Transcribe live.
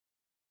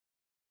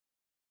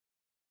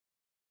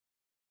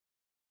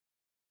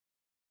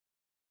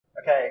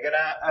Okay,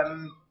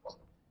 gonna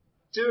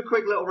do a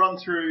quick little run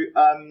through.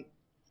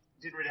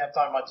 Didn't really have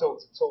time in my talk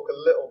to talk a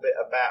little bit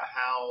about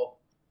how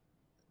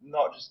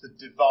not just the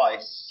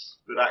device,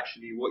 but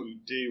actually what you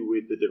do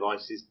with the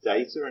device's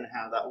data and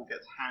how that all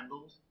gets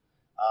handled.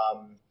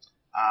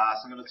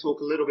 So I'm going to talk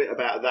a little bit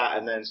about that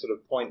and then sort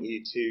of point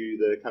you to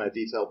the kind of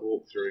detailed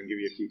walkthrough and give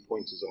you a few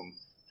pointers on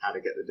how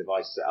to get the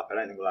device set up. I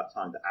don't think we'll have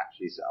time to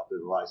actually set up the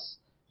device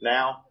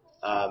now,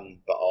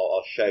 but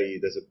I'll show you.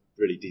 There's a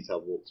really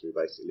detailed walkthrough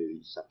basically that you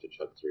just have to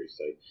chug through.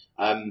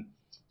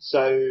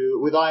 So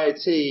with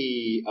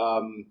IoT,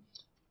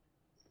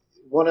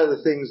 one of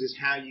the things is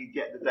how you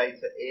get the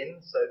data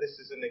in. So this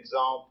is an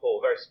example,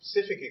 a very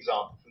specific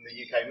example from the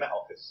UK Met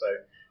Office. So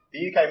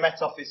the UK Met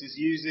Office is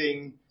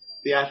using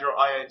the Azure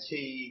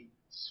IoT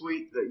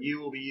suite that you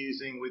will be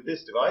using with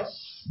this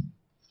device.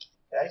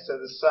 Okay, so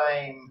the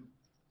same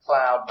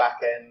cloud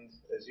backend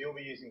as you'll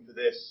be using for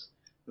this.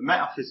 The Met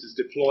Office is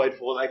deployed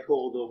for what they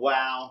call the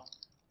WOW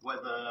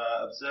Weather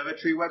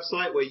Observatory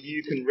website, where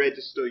you can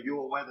register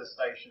your weather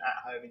station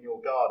at home in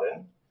your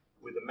garden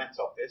with the Met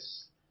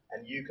Office,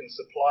 and you can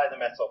supply the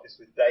Met Office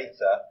with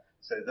data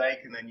so they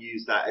can then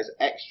use that as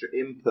extra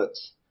input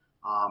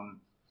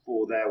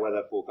for their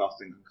weather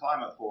forecasting and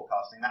climate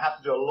forecasting. They have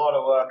to do a lot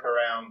of work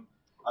around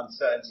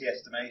uncertainty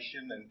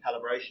estimation and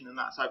calibration and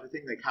that type of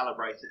thing. They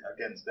calibrate it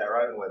against their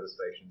own weather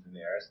stations in the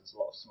area, so there's a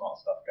lot of smart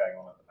stuff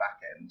going on at the back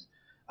end.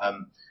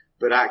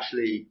 But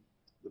actually,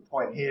 the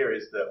point here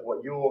is that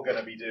what you're going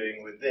to be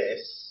doing with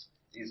this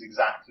is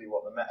exactly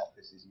what the Met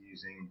Office is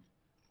using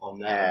on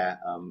their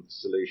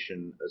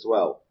solution as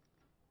well.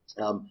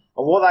 And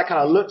what that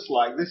kind of looks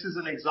like, this is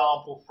an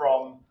example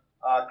from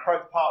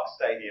Croke Park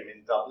Stadium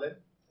in Dublin.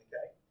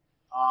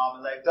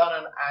 And they've done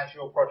an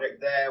Azure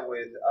project there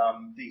with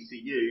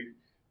DCU,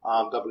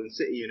 Dublin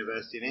City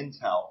University, and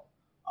Intel.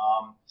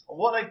 And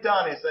what they've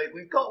done is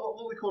we've got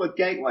what we call a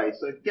gateway.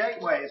 So a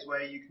gateway is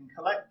where you can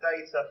collect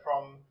data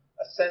from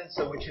a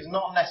sensor which is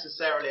not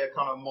necessarily a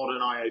kind of modern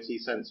IoT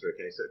sensor.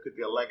 Okay, so it could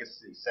be a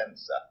legacy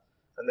sensor.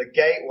 And the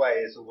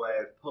gateway is a way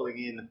of pulling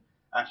in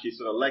actually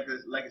sort of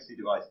legacy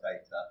device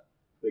data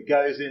that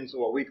goes into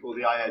what we call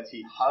the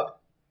IoT hub,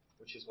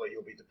 which is what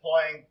you'll be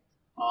deploying.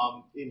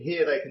 In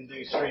here, they can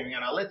do streaming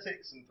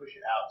analytics and push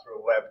it out through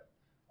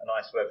a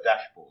nice web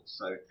dashboard.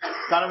 So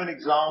kind of an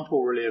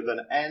example, really, of an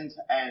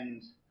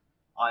end-to-end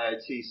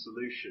IoT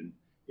solution.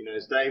 You know,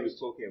 as Dave was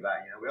talking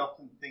about, we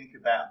often think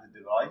about the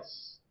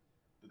device,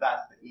 but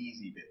that's the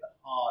easy bit. The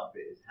hard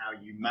bit is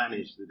how you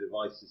manage the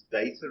device's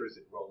data as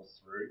it rolls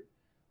through.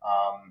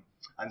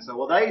 And so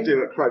what they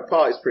do at Croke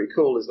Park is pretty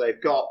cool, is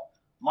they've got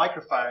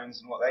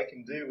microphones, and what they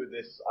can do with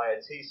this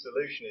IoT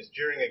solution is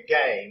during a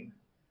game,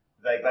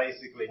 they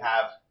basically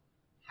have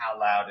how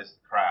loud is the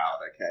crowd,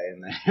 okay,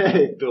 and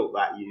they built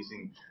that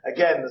using,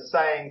 again, the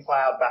same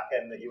cloud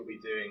backend that you'll be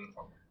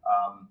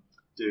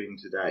doing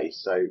today.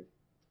 So,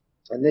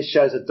 and this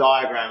shows a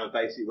diagram of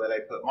basically where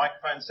they put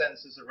microphone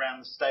sensors around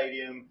the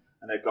stadium,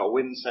 and they've got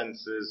wind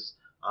sensors,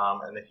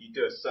 and if you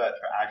do a search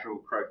for Azure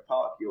Croke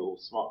Park, your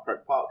smart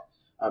Croke Park,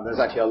 there's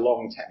actually a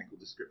long technical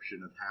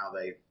description of how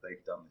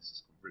they've done this.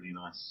 It's a really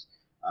nice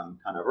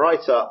kind of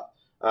write-up.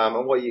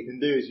 And what you can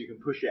do is you can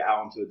push it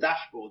out onto a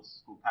dashboard. This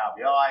is called Power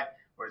BI,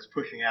 where it's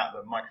pushing out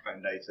the microphone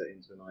data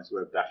into a nice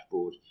web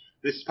dashboard.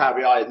 This Power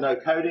BI is no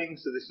coding,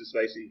 so this is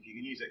basically, if you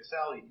can use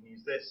Excel, you can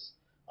use this,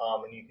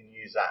 and you can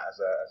use that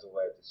as a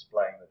way of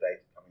displaying the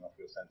data coming off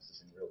your sensors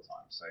in real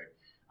time.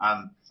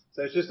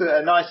 So it's just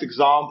a nice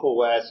example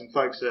where some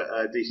folks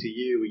at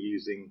DCU were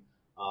using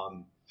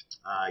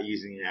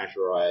the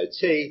Azure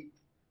IoT.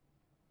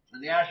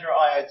 And the Azure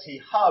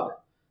IoT Hub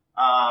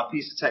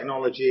piece of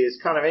technology is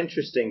kind of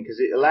interesting because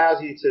it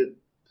allows you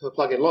to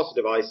plug in lots of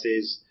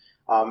devices,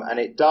 and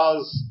it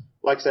does,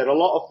 like I said, a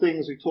lot of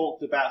things we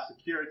talked about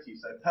security.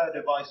 So per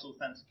device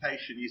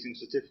authentication using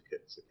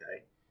certificates,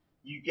 okay,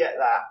 you get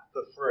that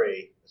for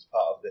free as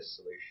part of this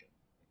solution.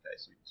 Okay,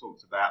 so we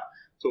talked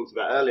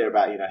about earlier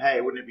about,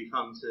 hey, wouldn't it be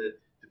fun to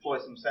deploy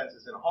some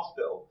sensors in a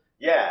hospital?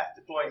 Yeah,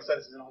 deploying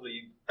sensors in a hospital,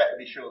 you better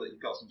be sure that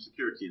you've got some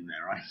security in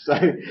there, right?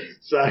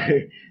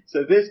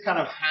 So this kind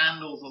of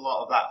handles a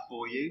lot of that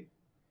for you.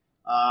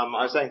 I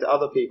was saying to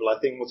other people, I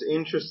think what's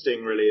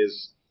interesting really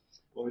is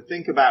when we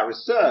think about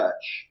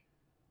research,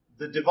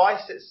 the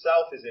device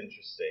itself is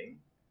interesting.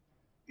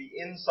 The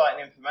insight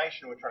and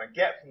information we're trying to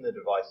get from the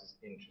device is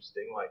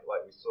interesting, like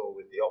we saw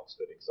with the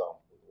Oxford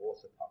example with the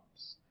water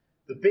pumps.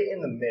 The bit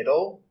in the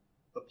middle,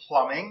 the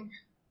plumbing,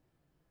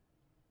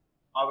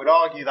 I would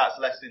argue that's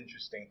less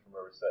interesting from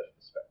a research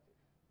perspective.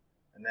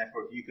 And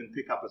therefore, if you can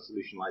pick up a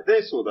solution like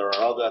this, or there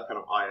are other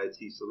kind of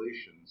IoT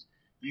solutions,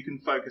 you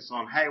can focus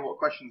on, hey, what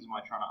questions am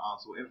I trying to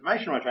answer? What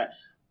information am I trying to...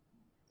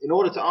 In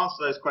order to answer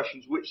those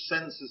questions, which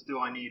sensors do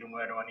I need and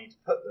where do I need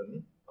to put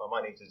them? I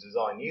might need to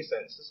design new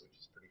sensors, which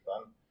is pretty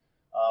fun.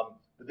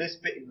 But this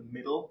bit in the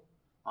middle,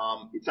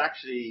 it's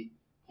actually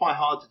quite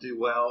hard to do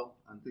well,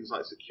 and things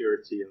like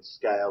security and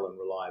scale and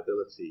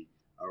reliability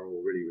are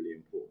all really, really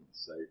important.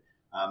 So,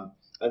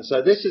 and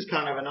so this is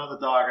kind of another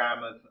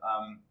diagram of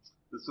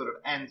the sort of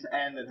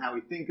end-to-end, and how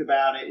we think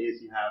about it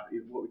is you have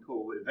what we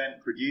call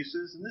event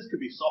producers, and this could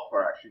be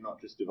software actually, not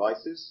just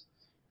devices.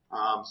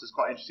 So it's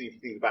quite interesting if you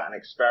think about an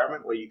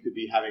experiment where you could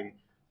be having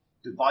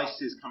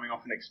devices coming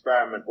off an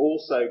experiment,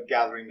 also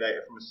gathering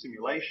data from a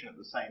simulation at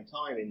the same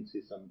time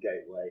into some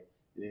gateway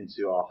and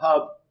into our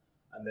hub,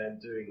 and then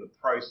doing the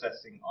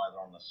processing either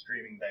on the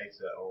streaming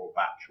data or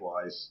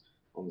batch-wise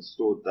on the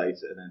stored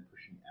data, and then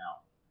pushing it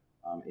out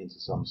into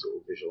some sort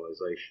of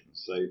visualization.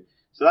 So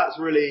that's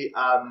really,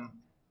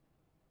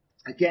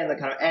 again, the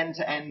kind of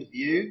end-to-end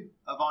view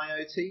of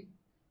IoT.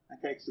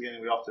 Okay, because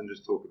again, we often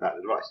just talk about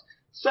the device.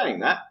 Saying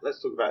that,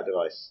 let's talk about a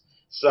device.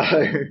 So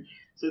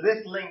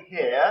this link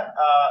here,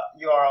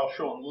 URL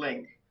shortened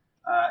link,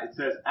 it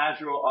says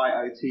Azure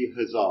IoT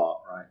Huzzah,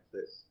 right?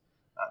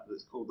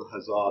 That's called the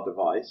Huzzah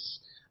device.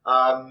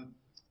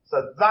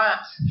 So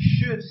that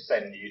should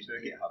send you to a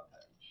GitHub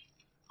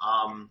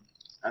page.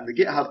 And the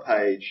GitHub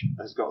page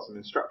has got some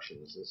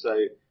instructions. And so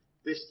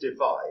this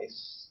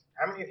device,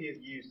 how many of you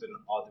have used an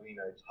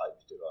Arduino type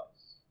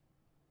device?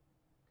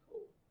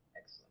 Cool,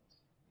 excellent.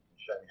 You can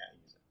show me how to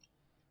use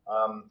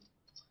it.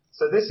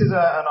 So this is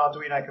an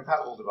Arduino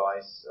compatible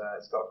device.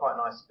 It's got quite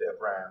a nice bit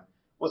of RAM.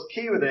 What's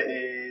key with it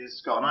is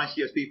it's got a nice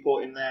USB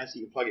port in there, so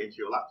you can plug it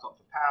into your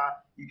laptop for power.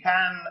 You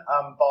can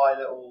buy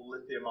a little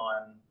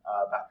lithium-ion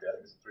battery.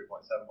 I think it's a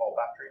 3.7 volt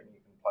battery, and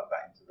you can plug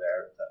that into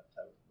there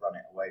to run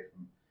it away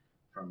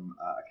from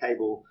a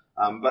cable.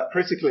 But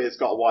critically, it's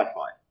got a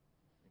Wi-Fi.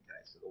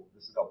 Okay, so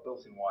this has got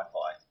built-in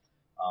Wi-Fi,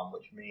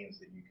 which means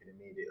that you can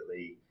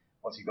immediately,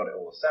 once you've got it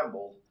all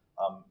assembled,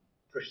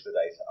 push the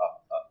data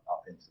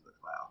up into the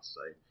cloud.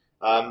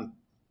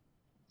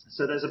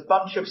 So there's a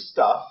bunch of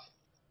stuff.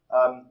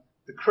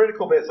 The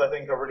critical bits, I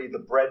think, are really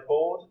the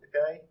breadboard,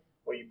 okay,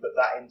 where you put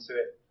that into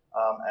it,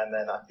 and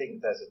then I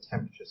think there's a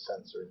temperature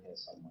sensor in here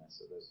somewhere.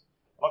 So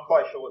I'm not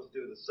quite sure what to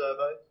do with the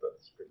servo, but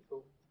it's pretty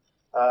cool.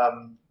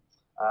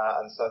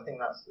 And so I think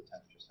that's the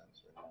temperature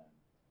sensor in there.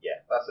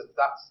 Yeah,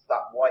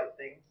 that white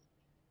thing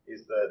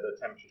is the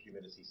temperature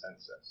humidity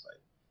sensor. So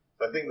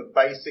I think the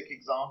basic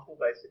example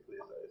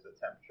basically is a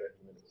temperature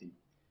humidity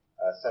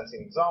sensing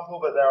example,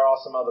 but there are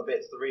some other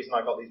bits. The reason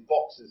I got these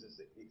boxes is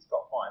that it's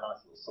got quite a nice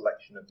little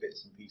selection of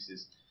bits and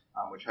pieces,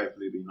 which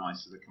hopefully will be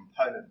nice. So the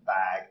component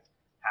bag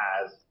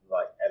has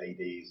like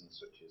LEDs and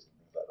switches and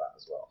things like that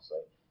as well.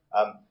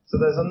 So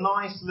there's a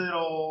nice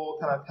little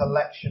kind of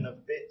collection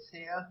of bits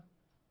here.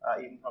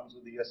 Even comes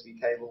with a USB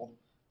cable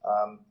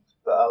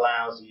that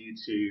allows you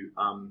to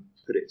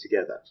put it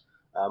together.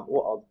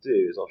 What I'll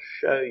do is I'll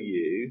show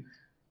you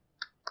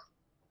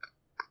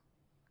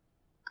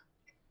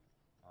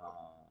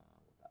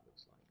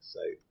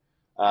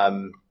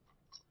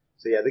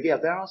So yeah,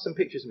 there are some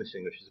pictures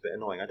missing, which is a bit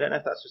annoying. I don't know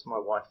if that's just my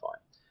Wi-Fi,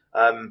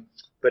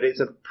 but it's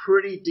a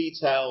pretty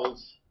detailed.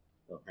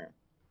 Oh, hang on.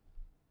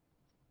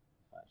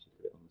 I'll actually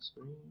put it on the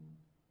screen.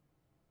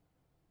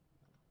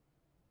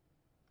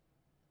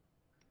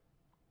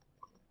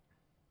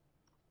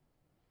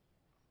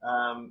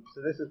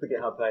 So this is the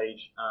GitHub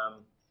page.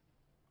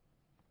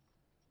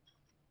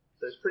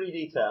 So it's pretty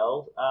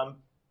detailed.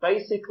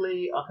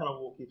 Basically, I'll kind of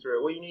walk you through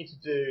it. What you need to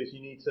do is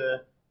you need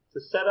to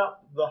set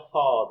up the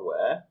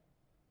hardware.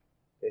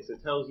 Okay, so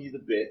it tells you the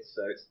bits,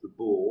 so it's the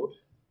board,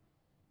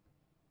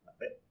 that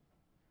bit.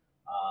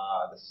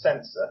 The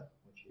sensor,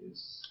 which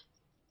is,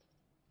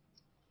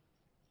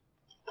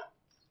 I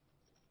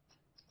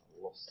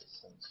lost the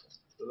sensor.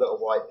 The little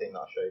white thing that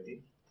I showed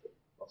you.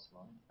 Lost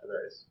mine. Oh,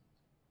 there it is.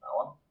 That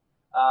one.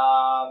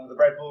 The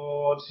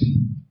breadboard.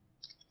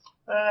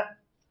 There.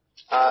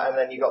 And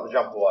then you've got the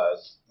jumper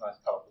wires. Nice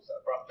colourful set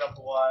of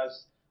jumper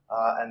wires.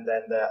 And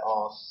then there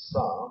are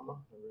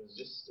some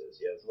resistors.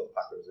 Yeah, there's a little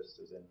pack of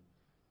resistors in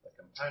the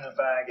component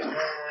bag in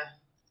there.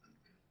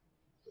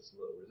 There's some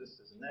little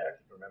resistors in there,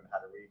 if you can remember how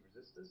to read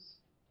resistors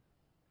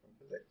from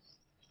physics.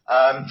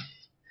 I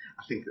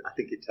think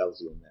it tells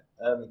you in there.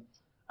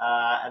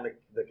 And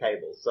the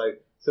cable.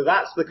 So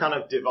that's the kind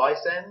of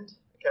device end.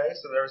 Okay,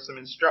 so there are some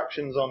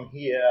instructions on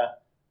here.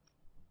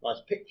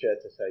 Nice picture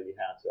to show you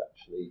how to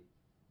actually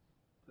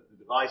put the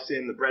device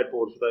in. The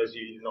breadboard, for those of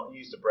you who've not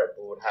used a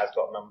breadboard, has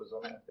got numbers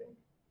on it, I think.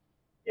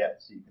 Yeah,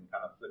 so you can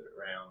kind of flip it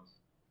around.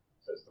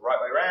 So it's the right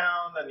way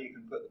around, and you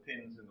can put the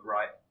pins in the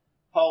right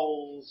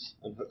holes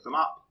and hook them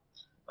up.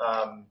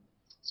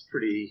 It's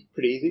pretty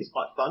easy. It's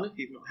quite fun.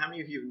 How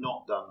many of you have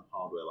not done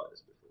hardware like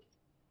this before?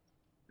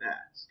 Yeah,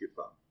 it's good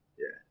fun.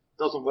 Yeah,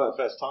 doesn't work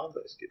first time,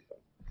 but it's good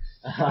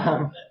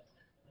fun.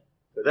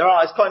 But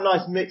it's quite a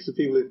nice mix of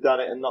people who've done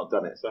it and not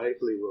done it. So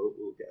hopefully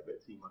we'll get a bit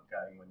of teamwork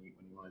going when you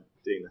want to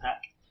do the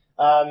hack.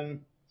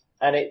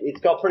 And it's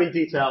got pretty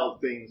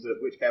detailed things of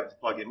which cable to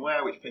plug in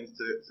where, which pins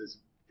to it. So it's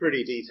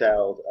pretty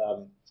detailed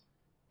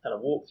kind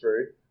of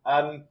walkthrough.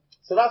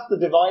 So that's the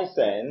device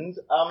end.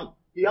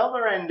 The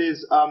other end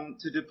is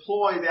to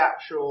deploy the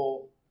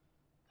actual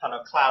kind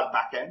of cloud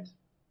backend.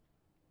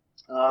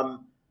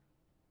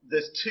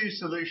 There's two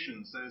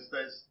solutions.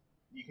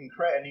 You can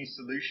create a new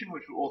solution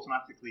which will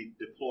automatically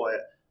deploy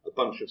a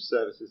bunch of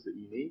services that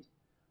you need.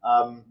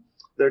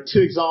 There are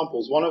two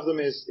examples. One of them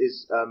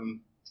is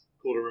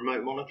called a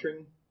remote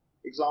monitoring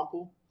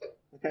example,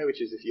 okay,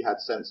 which is if you had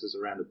sensors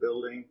around a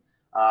building.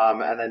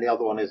 And then the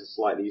other one is a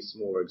slightly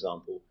smaller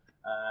example.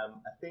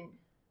 I think,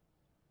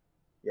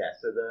 yeah,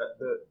 so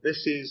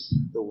this is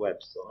the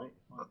website.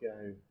 If I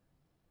go,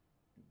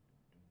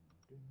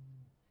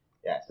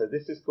 yeah, so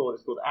this is called,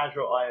 it's called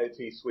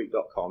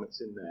AzureIoTSuite.com.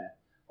 It's in there.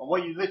 And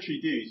what you literally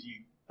do is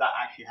that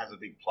actually has a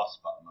big plus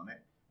button on it,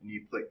 and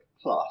you click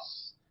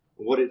plus.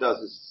 And what it does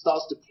is it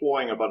starts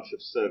deploying a bunch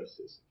of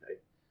services, okay?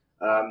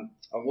 And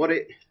what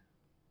it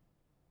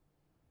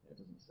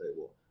doesn't say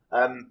what.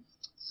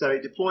 So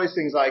it deploys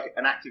things like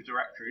an Active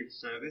Directory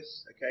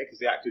service, okay, because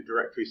the Active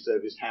Directory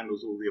service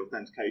handles all the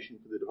authentication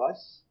for the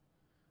device.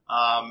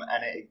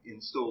 And it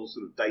installs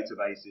sort of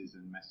databases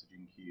and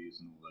messaging queues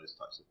and all those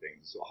types of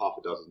things. Sort of half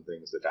a dozen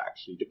things that it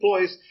actually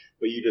deploys,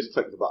 but you just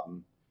click the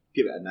button,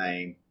 give it a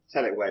name,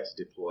 tell it where to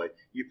deploy.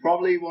 You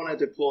probably want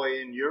to deploy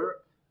in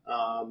Europe,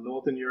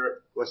 Northern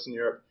Europe, Western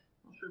Europe.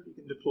 I'm not sure if you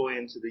can deploy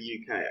into the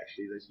UK,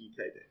 actually. There's UK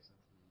data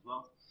as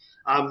well.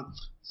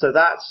 So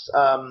that's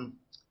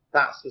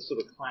the sort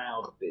of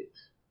cloud bit.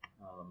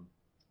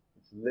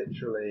 It's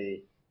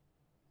literally,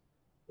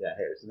 yeah,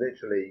 here, it's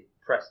literally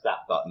press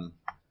that button.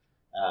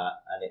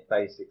 And it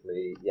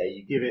basically, yeah,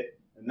 you give it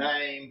a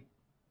name,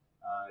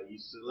 you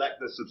select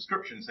the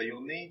subscription, so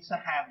you'll need to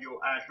have your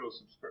Azure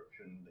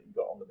subscription that you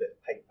got on the bit of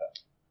paper,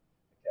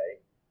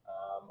 okay?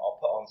 I'll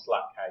put on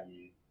Slack how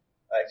you,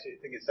 actually I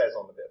think it says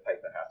on the bit of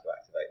paper how to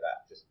activate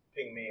that. Just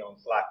ping me on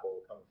Slack or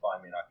come and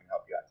find me and I can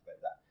help you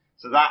activate that.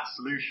 So that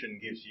solution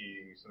gives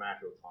you some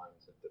Azure time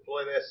to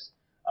deploy this,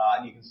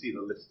 and you can see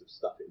the list of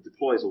stuff. It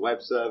deploys a web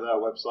server, a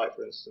website,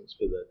 for instance,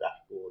 for the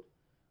dashboard.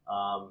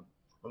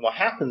 And what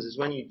happens is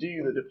when you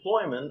do the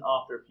deployment,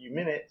 after a few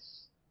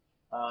minutes,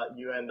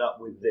 you end up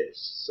with this.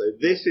 So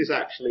this is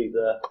actually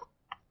the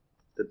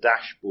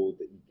dashboard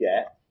that you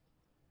get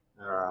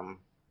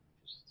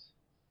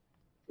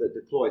that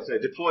deploys. So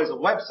it deploys a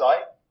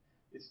website.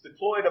 It's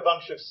deployed a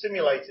bunch of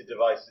simulated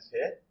devices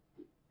here,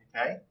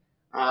 okay,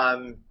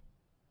 and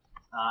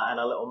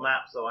a little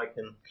map so I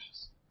can.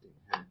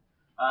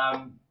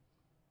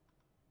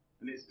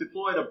 And it's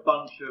deployed a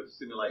bunch of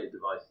simulated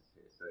devices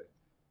here. So.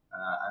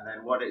 And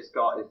then what it's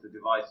got is the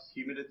device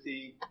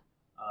humidity,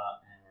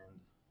 and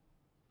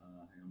hang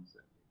on a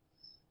second.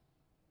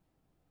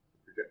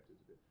 The projector's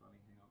a bit funny,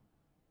 hang on.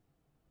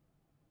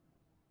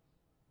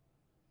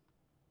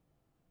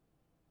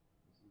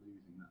 Just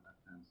losing that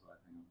left-hand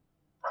side, hang on.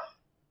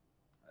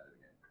 There we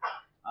go.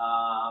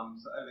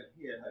 So over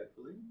here,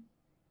 hopefully.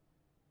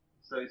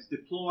 So it's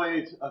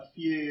deployed a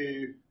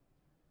few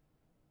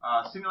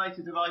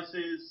simulated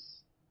devices.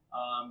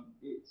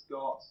 It's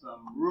got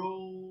some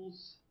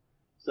rules.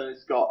 So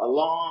it's got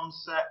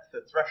alarms set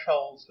for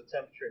thresholds for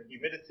temperature and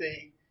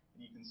humidity.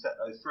 You can set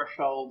those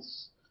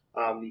thresholds.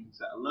 You can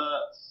set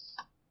alerts.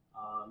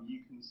 You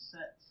can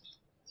set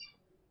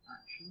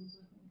actions,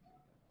 I think.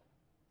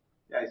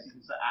 Yeah, so you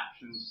can set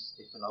actions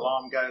if an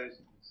alarm goes.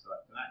 You can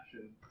select an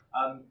action.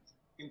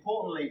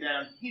 Importantly,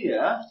 down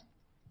here,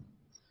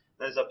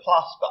 there's a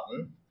plus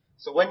button.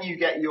 So when you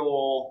get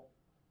your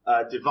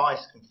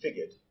device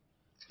configured,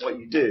 what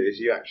you do is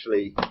you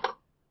actually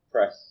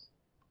press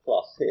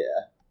plus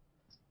here.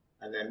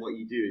 And then what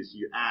you do is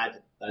you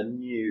add a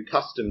new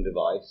custom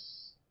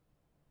device,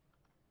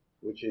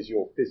 which is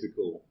your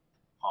physical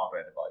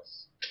hardware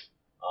device.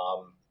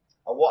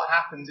 And what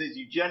happens is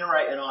you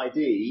generate an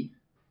ID.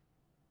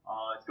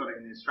 It's got it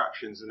in the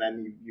instructions, and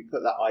then you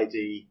put that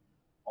ID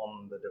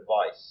on the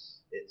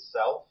device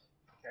itself,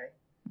 okay?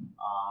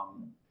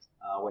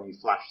 When you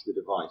flash the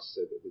device,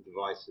 so that the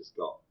device has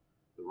got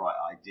the right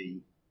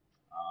ID.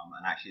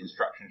 And actually,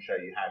 instructions show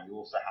you how.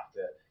 You'll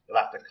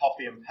have to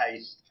copy and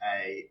paste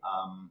a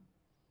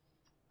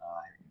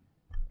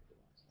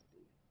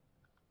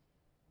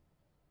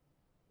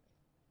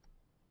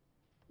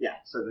yeah,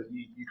 so that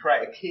you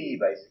create a key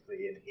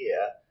basically in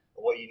here,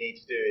 and what you need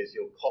to do is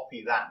you'll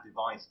copy that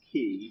device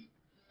key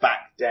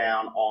back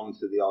down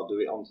onto the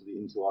Arduino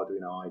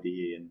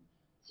IDE and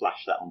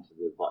flash that onto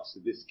the device. So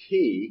this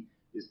key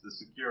is the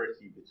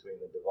security between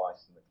the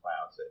device and the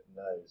cloud, so it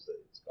knows that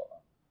it's got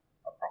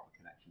a proper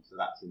connection. So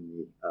that's in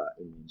the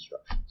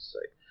instructions. So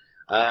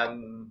I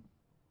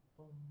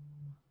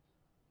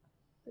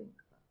think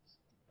that's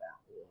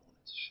about all I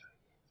wanted to show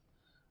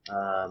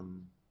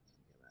you.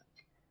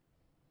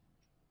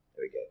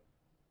 There we go.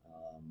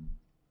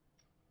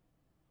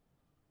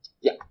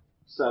 Yeah.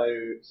 So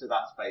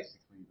that's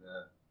basically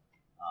the.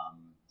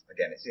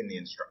 Again, it's in the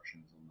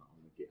instructions on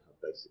the GitHub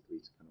basically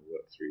to kind of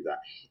work through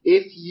that.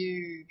 If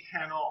you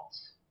cannot,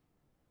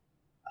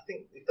 I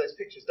think if those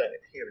pictures don't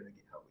appear in the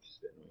GitHub, which is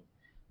a bit annoying,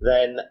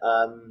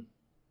 then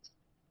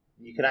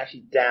you can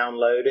actually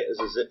download it as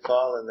a zip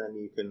file, and then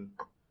you can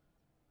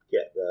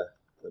get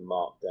the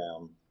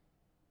markdown.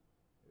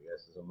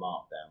 This is a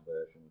markdown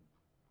version.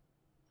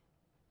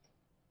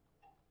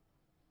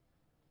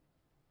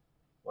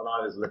 When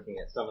I was looking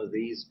at some of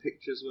these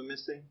pictures were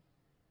missing.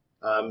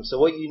 So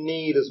what you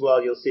need as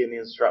well, you'll see in the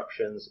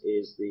instructions,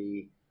 is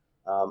the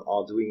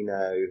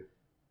Arduino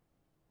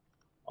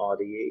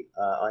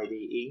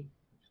IDE,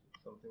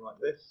 something like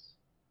this.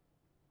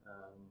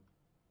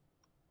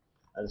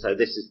 And so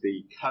this is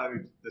the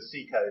code, the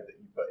C code that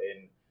you put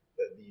in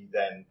that you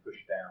then push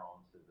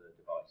down to the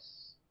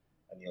device.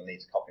 And you'll need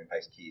to copy and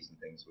paste keys and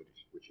things, which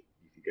if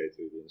you go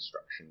through the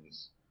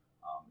instructions,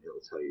 it'll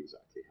tell you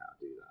exactly how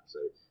to do that.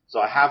 So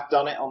I have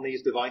done it on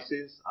these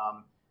devices.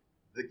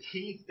 The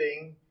key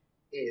thing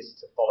is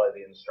to follow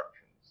the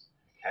instructions.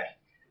 Okay.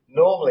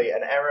 Normally,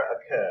 an error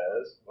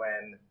occurs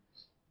when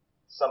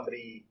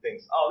somebody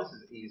thinks, "Oh, this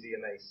is easy,"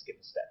 and they skip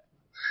a step.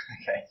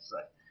 Okay,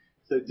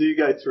 so do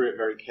go through it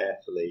very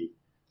carefully.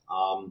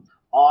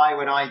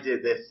 When I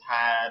did this,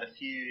 had a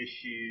few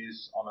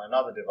issues on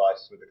another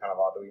device with the kind of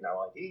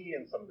Arduino IDE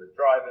and some of the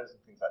drivers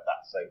and things like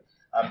that. So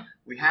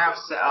we have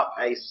set up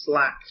a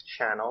Slack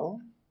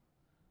channel,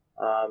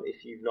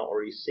 if you've not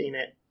already seen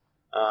it,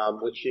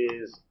 which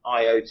is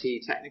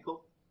IoT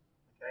Technical.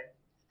 Okay,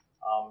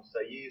 so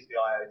use the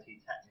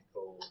IoT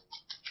Technical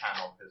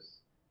channel because,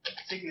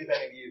 particularly if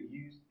any of you have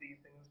used these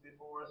things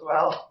before as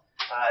well,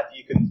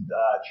 you can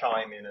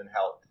chime in and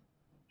help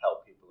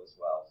people as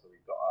well. So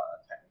we've got a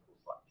technical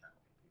Slack channel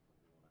for people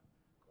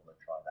who want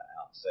to try that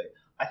out. So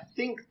I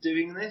think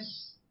doing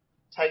this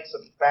takes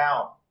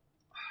about,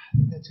 I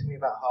think it took me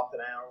about half an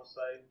hour or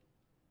so,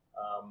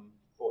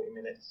 40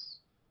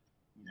 minutes,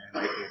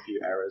 making a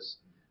few errors.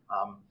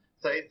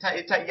 So you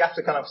have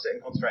to kind of sit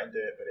and concentrate and do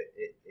it, but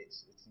it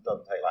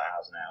doesn't take like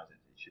hours and hours.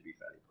 It should be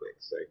fairly quick.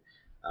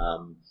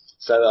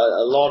 So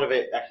a lot of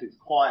it, actually, it's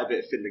quite a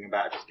bit of fiddling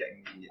about just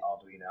getting the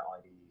Arduino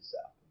IDE set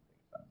up and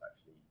things. That's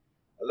actually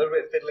a little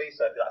bit fiddly,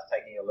 so if that's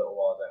taking you a little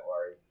while, don't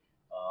worry.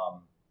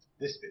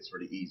 This bit's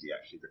really easy,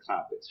 actually, the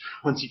cloud bits.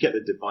 Once you get the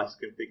device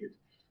configured,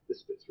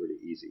 this bit's really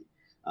easy.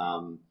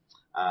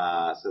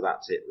 So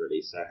that's it,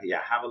 really. So,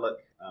 yeah, have a look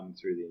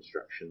through the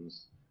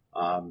instructions.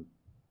 And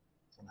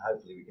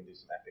hopefully we can do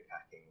some epic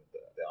hacking with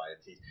the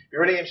IoTs. It'd be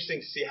really interesting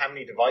to see how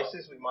many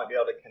devices we might be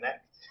able to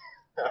connect,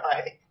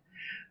 right?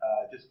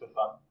 Just for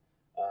fun.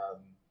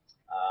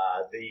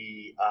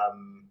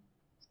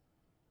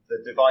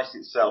 The device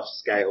itself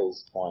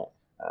scales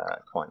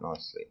quite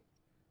nicely.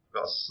 I've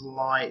got a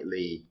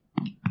slightly.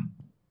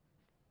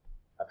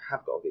 I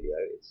have got a video.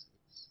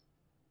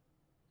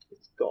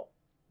 It's got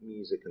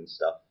music and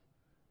stuff.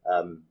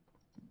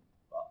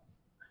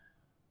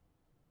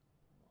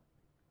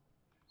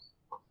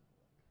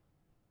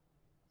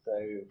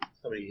 So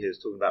somebody here was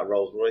talking about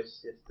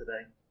Rolls-Royce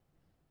yesterday.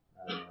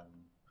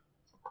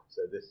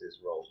 So this is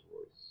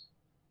Rolls-Royce.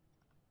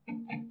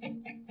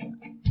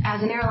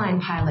 As an airline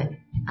pilot,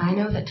 I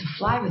know that to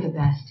fly with the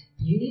best,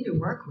 you need to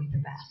work with the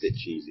best. It's a bit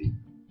cheesy.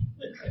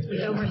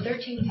 With over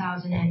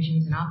 13,000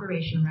 engines in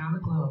operation around the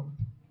globe,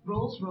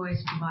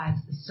 Rolls-Royce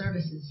provides the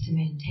services to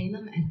maintain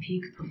them at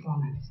peak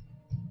performance.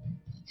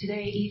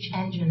 Today, each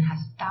engine has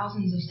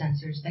thousands of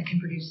sensors that can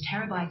produce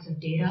terabytes of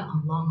data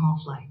on long-haul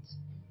flights.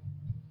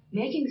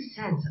 Making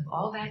sense of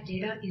all that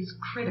data is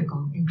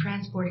critical in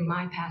transporting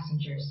my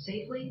passengers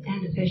safely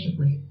and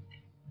efficiently.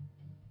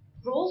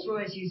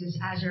 Rolls-Royce uses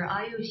Azure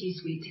IoT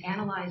Suite to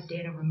analyze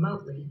data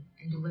remotely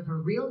and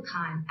deliver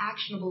real-time,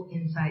 actionable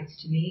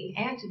insights to me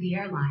and to the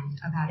airlines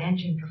about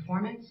engine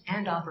performance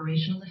and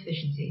operational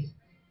efficiencies.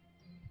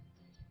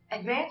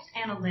 Advanced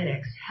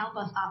analytics help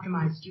us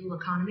optimize fuel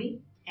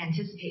economy,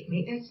 anticipate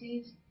maintenance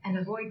needs, and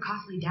avoid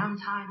costly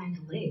downtime and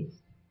delays.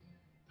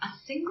 A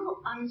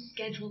single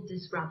unscheduled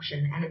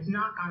disruption and its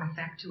knock-on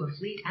effect to a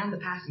fleet and the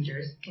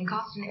passengers can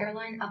cost an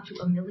airline up to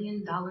 $1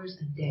 million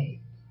a day.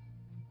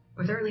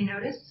 With early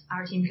notice,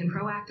 our team can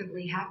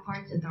proactively have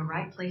parts at the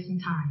right place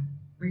and time,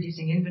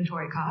 reducing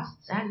inventory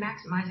costs and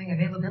maximizing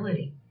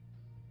availability.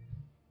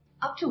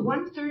 Up to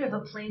 1/3 of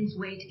a plane's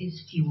weight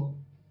is fuel.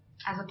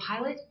 As a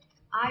pilot,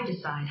 I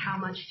decide how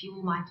much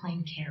fuel my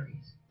plane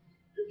carries.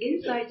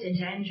 Insights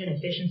into engine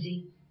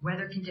efficiency,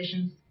 weather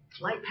conditions,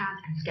 flight path,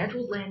 and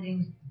scheduled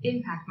landings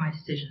impact my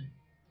decision.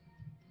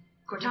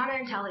 Cortana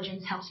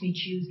Intelligence helps me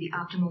choose the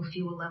optimal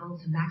fuel level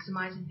to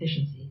maximize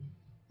efficiency.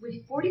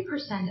 With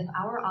 40% of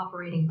our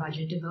operating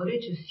budget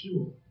devoted to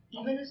fuel,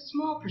 even a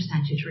small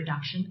percentage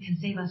reduction can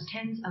save us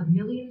tens of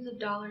millions of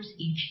dollars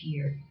each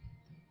year.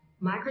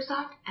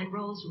 Microsoft and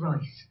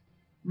Rolls-Royce,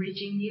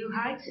 reaching new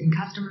heights in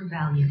customer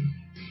value.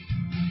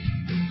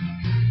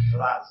 So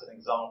that's an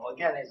example.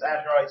 Again, it's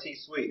Azure IT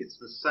Suite. It's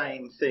the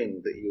same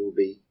thing that you'll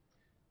be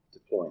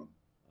deploying,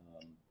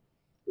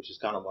 which is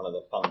kind of one of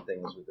the fun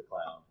things with the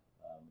cloud.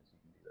 You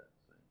can do that.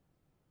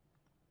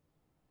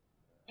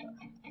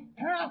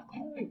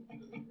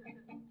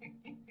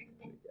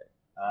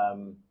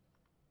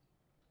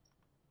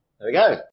 There we go.